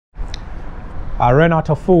I ran out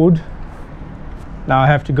of food. Now I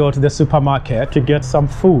have to go to the supermarket to get some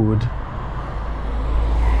food.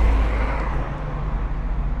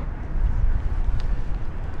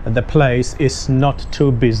 The place is not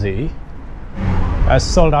too busy. I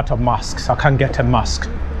sold out of masks. I can't get a mask.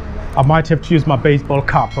 I might have to use my baseball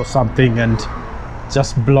cap or something and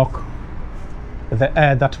just block the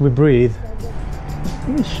air that we breathe. Let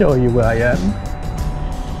me show you where I am.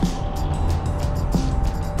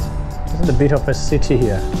 It's a bit of a city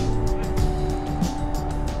here.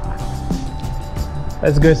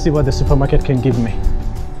 Let's go see what the supermarket can give me.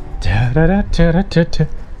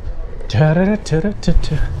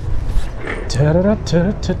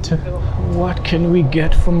 What can we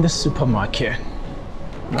get from the supermarket?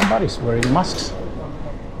 Nobody's wearing masks.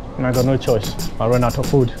 And I got no choice. I ran out of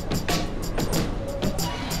food.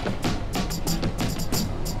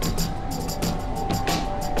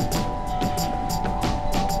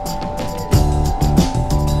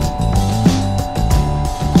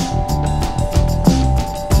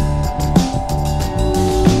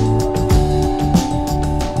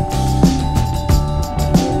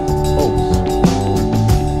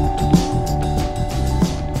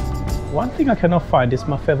 One thing I cannot find is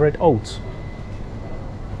my favorite oats.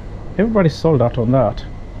 Everybody sold out on that.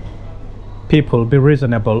 People, be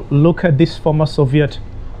reasonable. Look at these former Soviet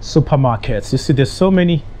supermarkets. You see, there's so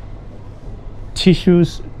many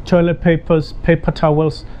tissues, toilet papers, paper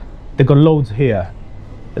towels. They got loads here.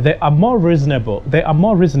 They are more reasonable. They are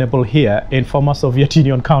more reasonable here in former Soviet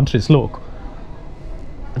Union countries. Look,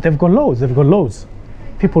 they've got loads. They've got loads.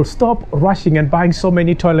 People stop rushing and buying so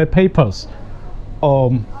many toilet papers.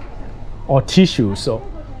 Or tissue. So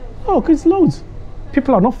look, it's loads.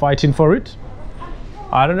 People are not fighting for it.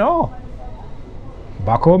 I don't know.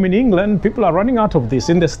 Back home in England, people are running out of this.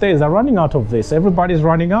 In the States, they're running out of this. Everybody's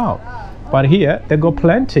running out. But here, they got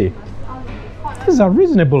plenty. These are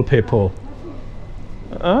reasonable people.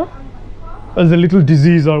 There's a little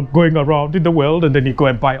disease going around in the world, and then you go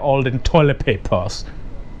and buy all the toilet papers.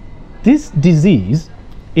 This disease,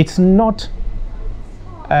 it's not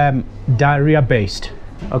diarrhea based.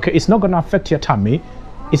 Okay, it's not going to affect your tummy.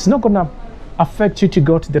 It's not going to affect you to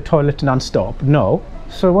go to the toilet non-stop. No.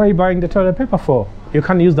 So what are you buying the toilet paper for? You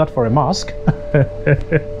can't use that for a mask.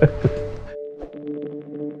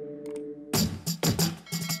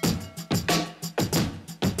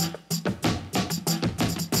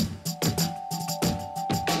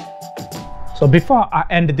 So before I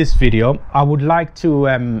end this video, I would like to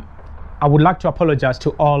apologize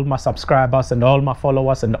to all my subscribers and all my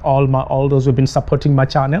followers and all those who've been supporting my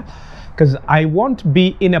channel, because I won't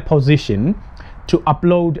be in a position to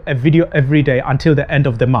upload a video every day until the end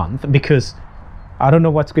of the month, because I don't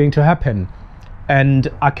know what's going to happen, and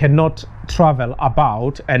I cannot travel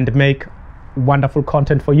about and make wonderful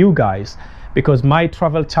content for you guys, because my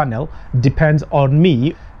travel channel depends on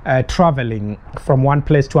me traveling from one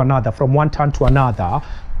place to another, from one town to another.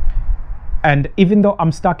 And even though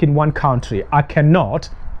I'm stuck in one country, I cannot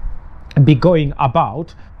be going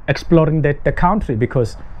about exploring the country,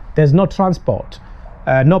 because there's no transport,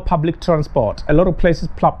 no public transport. A lot of places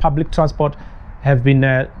public transport have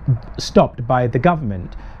been stopped by the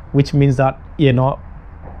government, which means that, you know,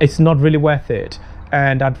 it's not really worth it,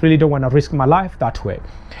 and I really don't want to risk my life that way.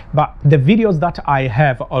 But the videos that I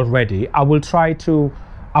have already, I will try to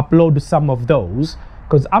upload some of those,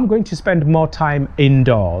 because I'm going to spend more time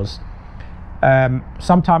indoors.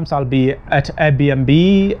 Sometimes I'll be at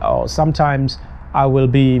Airbnb, or sometimes I will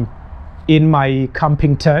be in my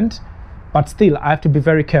camping tent, but still I have to be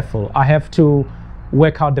very careful. I have to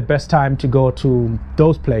work out the best time to go to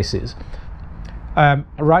those places.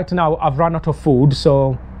 Right now I've run out of food,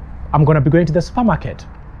 so I'm going to be going to the supermarket.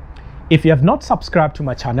 If you have not subscribed to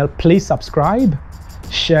my channel, please subscribe,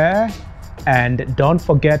 share, and don't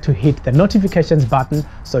forget to hit the notifications button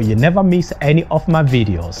so you never miss any of my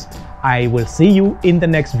videos. I will see you in the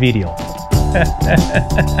next video.